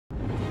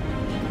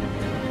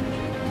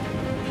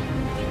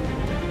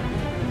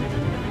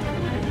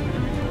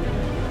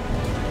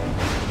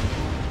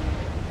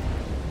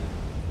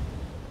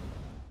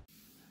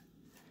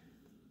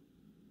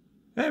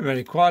Hey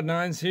everybody, Quad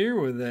Nines here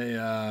with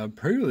a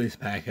pre-release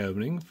pack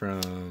opening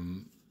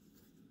from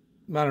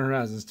Modern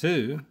Horizons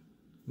 2.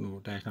 A little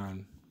tack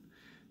on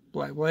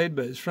Black Blade,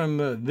 but it's from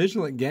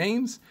Vigilant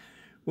Games,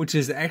 which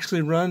is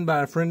actually run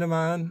by a friend of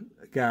mine,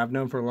 a guy I've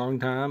known for a long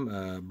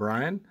time,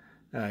 Brian,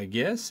 I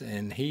guess,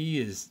 and he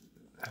is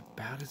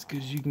about as good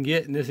as you can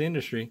get in this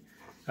industry.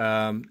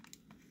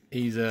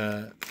 He's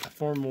a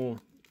former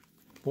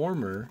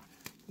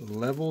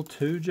level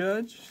 2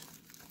 judge.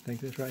 I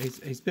think that's right.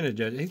 He's been a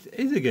judge.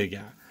 He's a good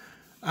guy.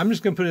 I'm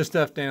just going to put his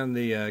stuff down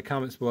the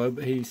comments below,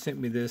 but he sent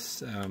me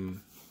this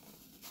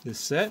this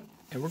set,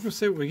 and we're going to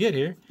see what we get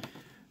here.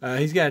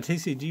 He's got a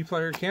TCG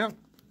player account.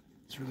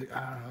 It's really,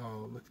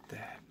 oh, look at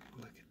that.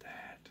 Look at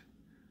that.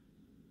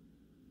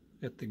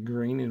 Got the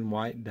green and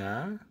white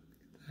die. Look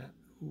at that.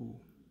 Ooh.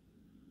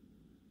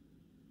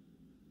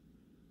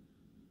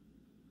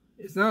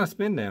 It's not a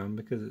spin down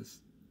because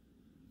it's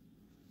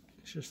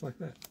just like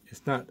that.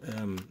 It's not,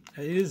 it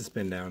is a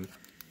spin down.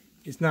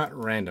 It's not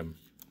random.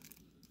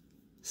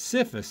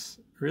 Syphis,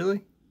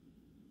 really?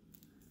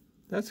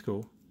 That's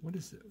cool. What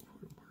is it?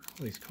 What are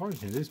all these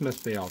cards in? These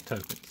must be all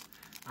tokens.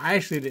 I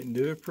actually didn't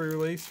do a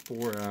pre-release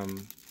for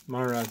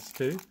Modern Horizons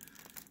 2,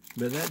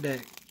 but that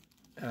deck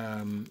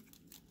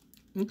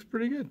looks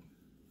pretty good.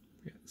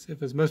 We got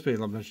Syphis, must be a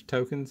bunch of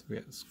tokens. We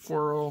got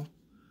Squirrel,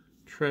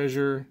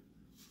 Treasure,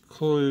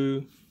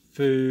 Clue,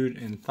 Food,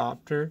 and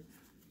Thopter.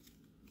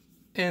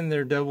 And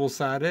they're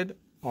double-sided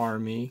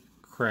Army,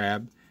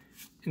 Crab,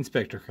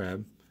 Inspector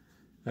Crab,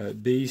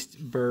 Beast,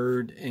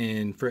 Bird,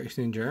 and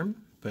Phyrexian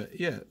Germ. But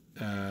yeah,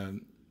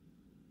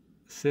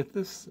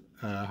 Syphis,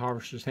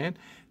 Harvester's Hand.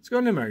 It's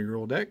going in my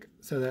rule deck,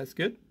 so that's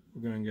good.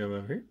 We're going to go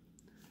over here.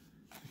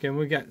 Okay,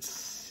 we got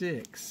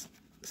six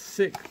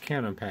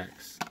counter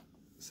packs,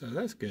 so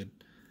that's good.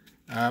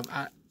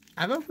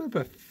 I've opened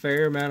up a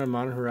fair amount of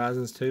Modern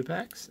Horizons 2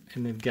 packs,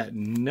 and they've got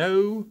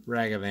no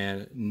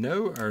Ragavan,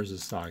 no Urza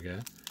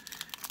Saga.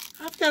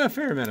 I've got a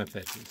fair amount of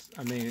fetches.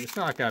 I mean, it's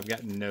not like I've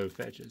got no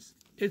fetches.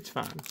 It's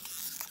fine.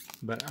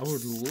 But I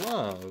would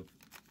love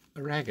a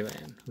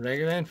Ragavan.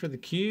 Ragavan for the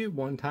cube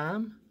one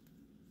time.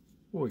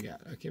 What we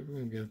got? Okay, we're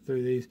going to go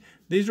through these.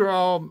 These are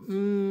all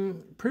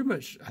pretty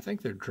much, I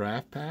think they're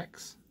draft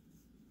packs.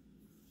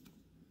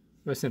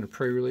 That's in a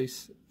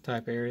pre-release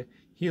type area.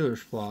 Healer's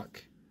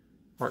Flock,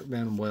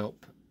 Arcbound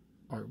Whelp,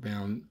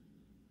 Arcbound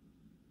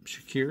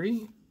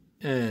Shakiri,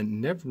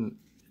 and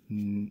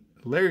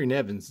Larry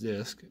Nevin's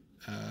disc.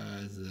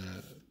 As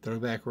a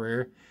throwback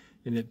rare,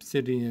 an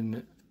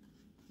Obsidian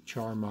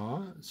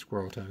Charma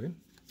Squirrel token.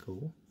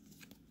 Cool.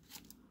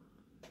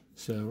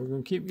 So we're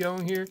going to keep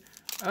going here.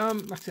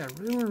 Like I said,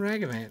 I really want a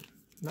Ragavan.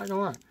 Not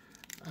gonna lie.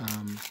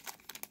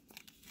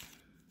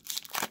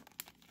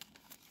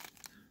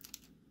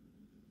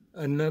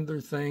 Another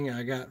thing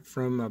I got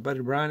from my buddy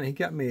Brian, he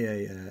got me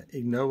a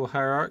Ignoble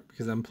Hierarch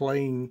because I'm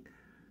playing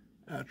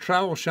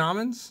Tribal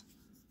Shamans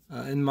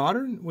in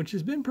Modern, which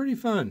has been pretty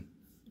fun.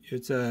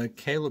 It's a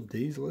Caleb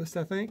D's list,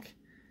 I think,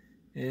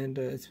 and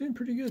it's been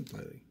pretty good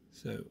lately.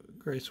 So,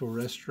 Graceful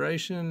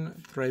Restoration,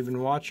 Thraven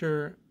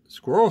Watcher,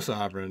 Squirrel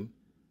Sovereign.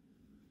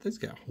 It's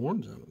got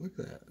horns on it. Look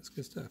at that. That's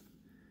good stuff.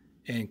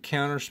 And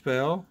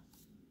Counterspell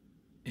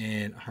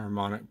and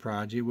Harmonic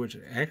Prodigy, which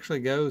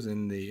actually goes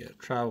in the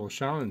Tribal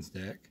Shamans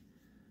deck,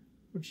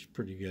 which is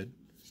pretty good.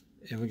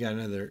 And we got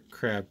another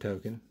Crab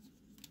token.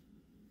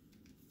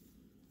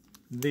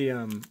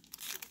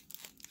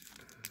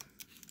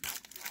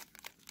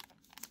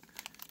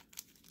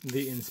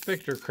 The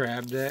Inspector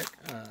Crab deck,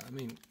 I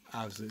mean,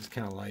 obviously it's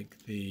kind of like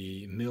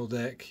the Mill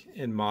deck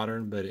in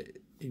Modern, but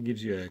it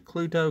gives you a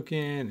Clue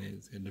token,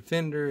 it's a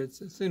Defender, it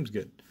seems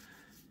good.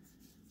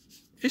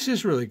 It's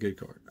just a really good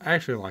card. I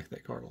actually like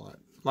that card a lot.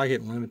 Like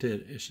it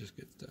limited, it's just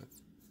good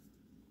stuff.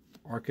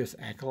 Arcus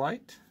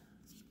Acolyte,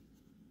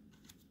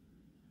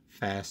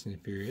 Fast and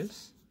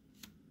Furious,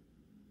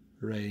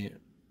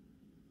 Radiant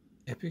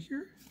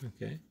Epicure,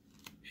 okay.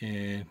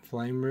 And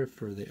Flame Rift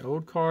for the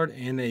old card,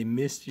 and a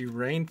Misty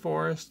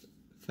Rainforest.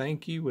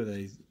 Thank you, with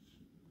a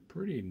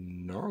pretty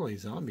gnarly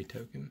zombie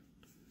token.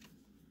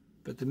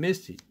 But the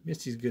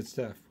Misty's good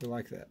stuff. We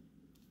like that.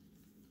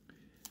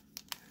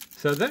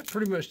 So that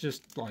pretty much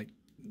just like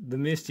the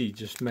Misty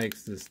just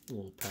makes this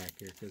little pack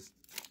here, because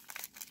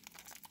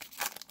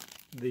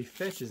the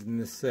fetches in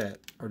this set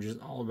are just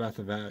all about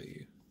the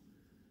value.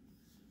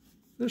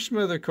 There's some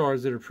other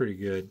cards that are pretty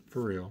good,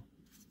 for real.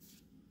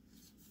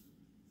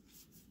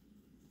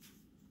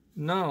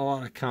 Not a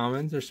lot of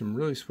commons. There's some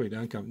really sweet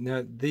uncommons.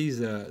 Now these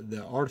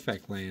the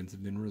artifact lands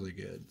have been really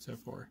good so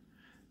far.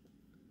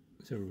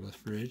 Silverblast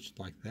Fridge,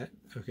 like that.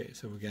 Okay,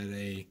 so we got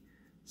a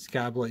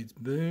Skyblade's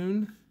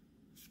Boon,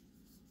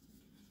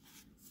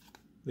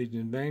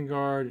 Legion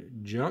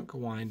Vanguard, Junk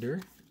Winder,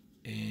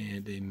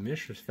 and a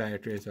Mistress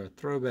Factory as our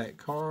throwback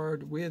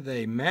card with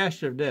a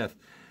Master of Death.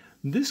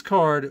 This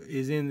card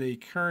is in the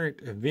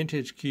current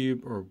Vintage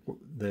Cube, or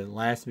the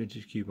last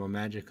Vintage Cube on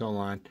Magic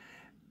Online.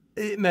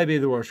 It may be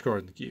the worst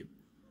card in the cube.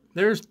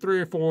 There's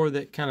 3 or 4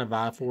 that kind of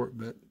vie for it,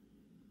 but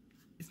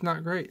it's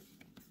not great.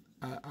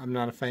 I'm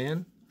not a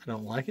fan. I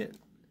don't like it.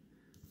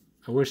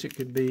 I wish it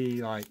could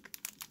be like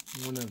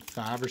one of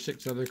 5 or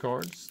 6 other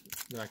cards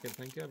that I can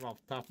think of off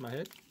the top of my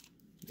head.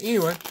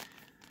 Anyway,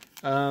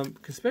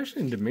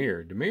 especially in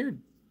Dimir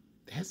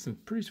has some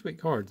pretty sweet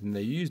cards, and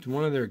they used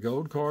one of their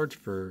gold cards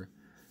for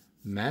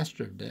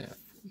Master of Death.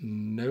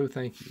 No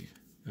thank you.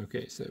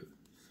 Okay, so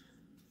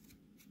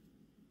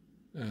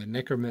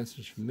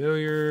Necromancer's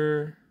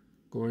Familiar,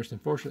 Glorious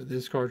Enforcer.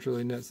 This card's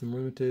really nuts and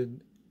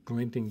limited.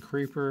 Glinting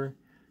Creeper,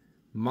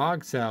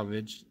 Mog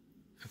Salvage.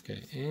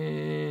 Okay,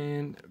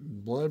 and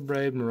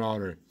Bloodbraid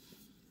Marauder.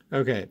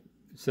 Okay,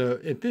 so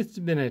if this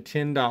had been a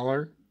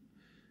 $10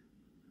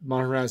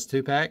 Modern Horizons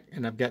 2-pack,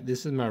 and I've got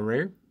this as my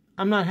rare,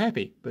 I'm not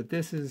happy. But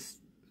this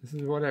is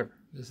whatever.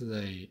 This is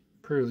a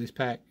pre-release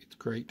pack. It's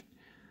great.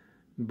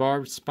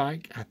 Barbed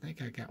Spike. I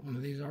think I got one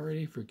of these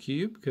already for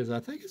Cube because I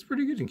think it's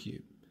pretty good in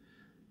Cube.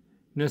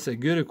 You know, it's a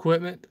good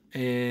equipment,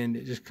 and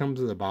it just comes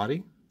with a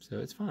body, so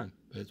it's fine.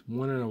 But it's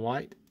 1 in a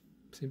white.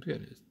 Seems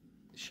good. It's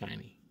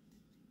shiny.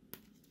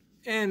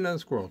 And another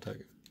squirrel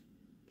token.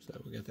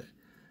 So we got that.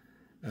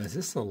 Is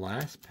this the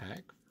last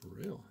pack? For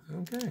real?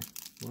 Okay.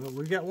 Well,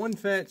 we got one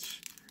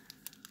fetch.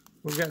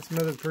 We've got some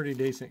other pretty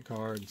decent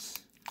cards.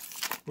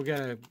 We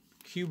got a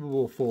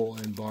cubable full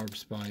and Barbed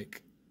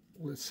Spike.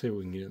 Let's see what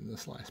we can get in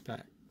this last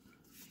pack.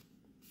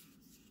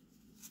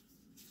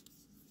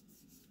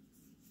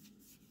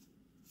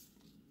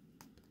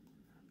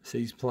 So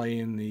he's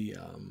playing the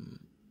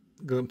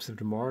Glimpse of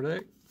Tomorrow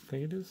deck, I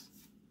think it is.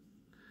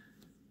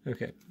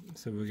 Okay,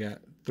 so we got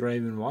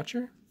Thraven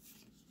Watcher,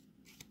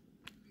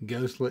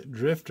 Ghostlit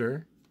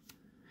Drifter,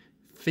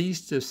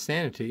 Feast of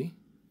Sanity,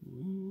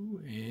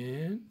 ooh,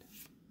 and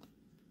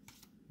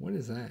what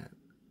is that?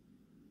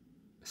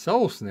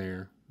 Soul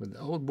Snare with the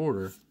old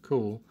border,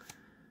 cool.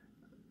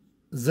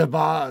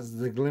 Zabaz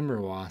the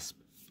Glimmer Wasp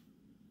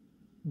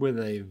with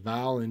a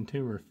Vile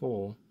Entomber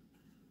full.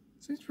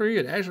 Seems pretty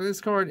good. Actually, this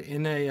card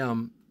in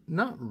a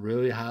not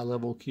really high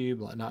level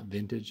cube, like not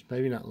vintage,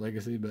 maybe not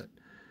legacy, but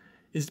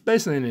it's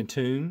basically an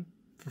attune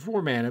for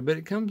 4 mana, but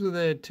it comes with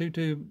a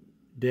 2/2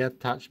 death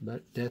touch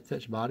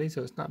body,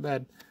 so it's not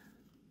bad.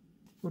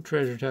 Little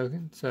treasure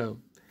token. So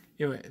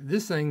anyway,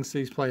 this thing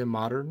sees play in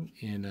modern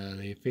in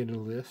the offended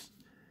list.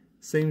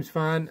 Seems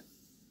fine.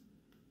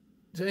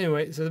 So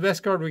anyway, so the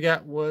best card we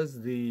got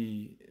was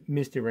the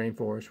Misty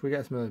Rainforest. We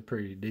got some other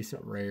pretty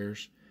decent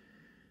rares.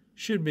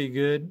 Should be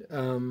good.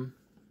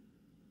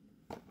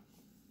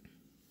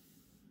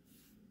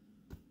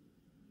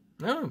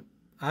 No,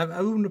 I've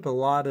opened up a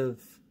lot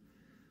of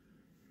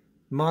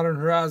Modern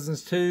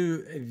Horizons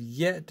 2. I've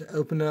yet to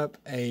open up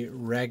a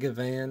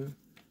Ragavan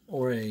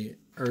or a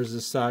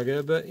Urza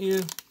Saga, but you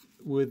know,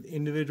 with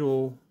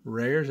individual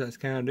rares, that's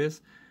kind of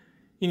this.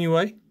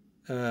 Anyway,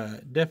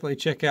 definitely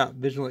check out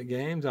Vigilant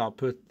Games. I'll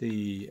put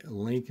the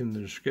link in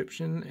the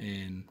description,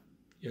 and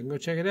you can go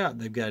check it out.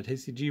 They've got a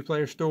TCG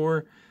Player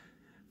store.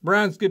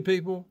 Brian's good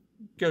people.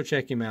 Go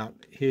check him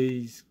out.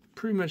 He's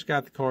pretty much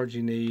got the cards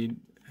you need,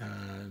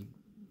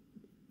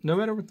 no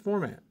matter what the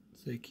format.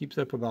 So he keeps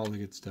up with all the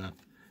good stuff.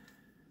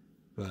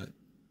 But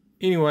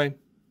anyway,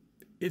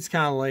 it's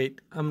kind of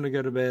late. I'm going to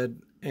go to bed,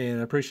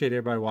 and I appreciate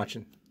everybody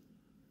watching.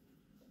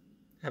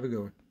 Have a good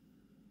one.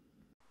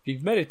 If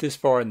you've made it this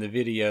far in the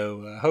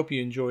video, I hope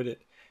you enjoyed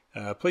it.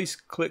 Please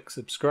click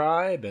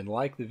subscribe and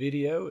like the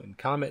video, and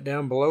comment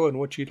down below on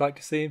what you'd like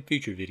to see in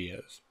future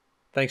videos.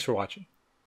 Thanks for watching.